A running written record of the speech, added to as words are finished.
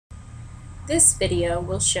This video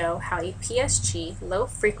will show how a PSG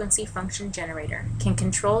low-frequency function generator can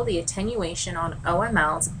control the attenuation on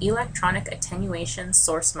OML's electronic attenuation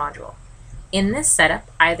source module. In this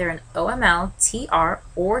setup, either an OML, TR,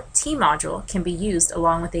 or T module can be used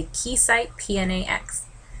along with a Keysight PNAX.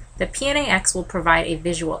 The PNAX will provide a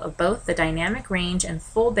visual of both the dynamic range and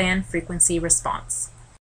full band frequency response.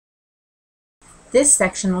 This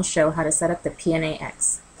section will show how to set up the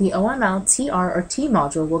PNAX. The OML, TR, or T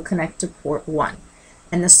module will connect to port 1,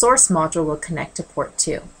 and the source module will connect to port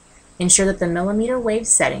 2. Ensure that the millimeter wave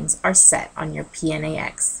settings are set on your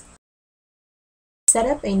PNAX. Set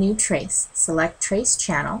up a new trace. Select Trace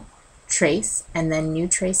Channel, Trace, and then New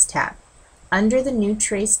Trace tab. Under the New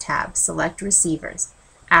Trace tab, select Receivers.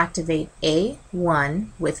 Activate A1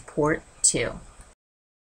 with port 2.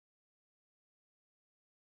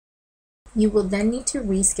 You will then need to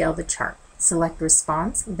rescale the chart. Select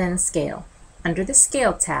Response, then Scale. Under the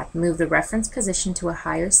Scale tab, move the reference position to a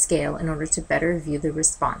higher scale in order to better view the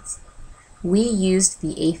response. We used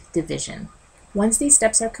the 8th division. Once these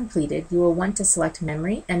steps are completed, you will want to select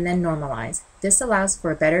Memory and then Normalize. This allows for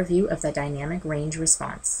a better view of the dynamic range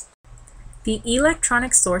response. The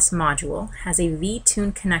electronic source module has a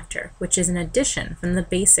V-tune connector, which is an addition from the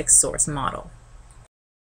basic source model.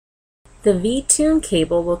 The V-tune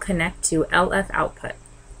cable will connect to LF output.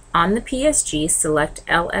 On the PSG, select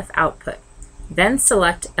LF output. Then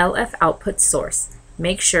select LF output source.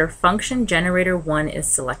 Make sure function generator 1 is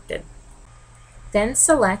selected. Then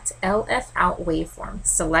select LF out waveform.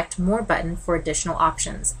 Select More button for additional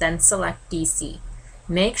options. Then select DC.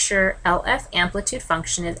 Make sure LF amplitude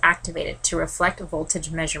function is activated to reflect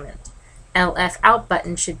voltage measurement. LF out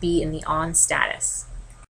button should be in the on status.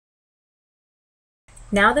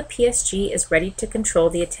 Now the PSG is ready to control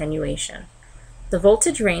the attenuation. The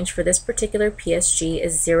voltage range for this particular PSG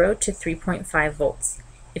is 0 to 3.5 volts.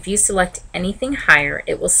 If you select anything higher,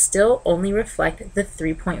 it will still only reflect the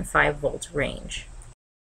 3.5 volt range.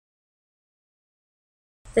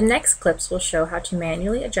 The next clips will show how to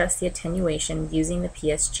manually adjust the attenuation using the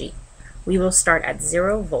PSG. We will start at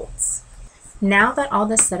 0 volts. Now that all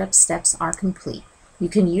the setup steps are complete, you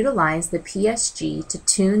can utilize the PSG to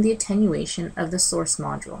tune the attenuation of the source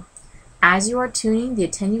module. As you are tuning the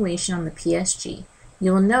attenuation on the PSG,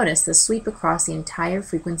 you will notice the sweep across the entire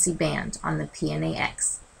frequency band on the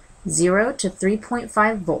PNAX. 0 to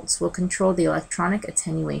 3.5 volts will control the electronic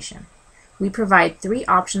attenuation. We provide 3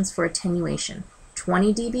 options for attenuation: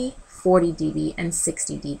 20 dB, 40 dB, and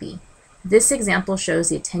 60 dB. This example shows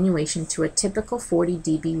the attenuation to a typical 40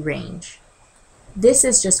 dB range. This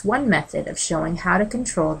is just one method of showing how to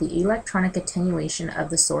control the electronic attenuation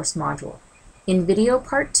of the source module. In video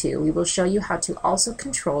part 2, we will show you how to also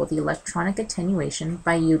control the electronic attenuation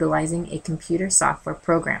by utilizing a computer software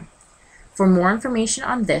program. For more information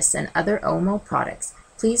on this and other OML products,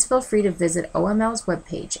 please feel free to visit OML's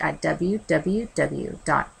webpage at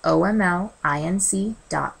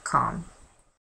www.omlinc.com.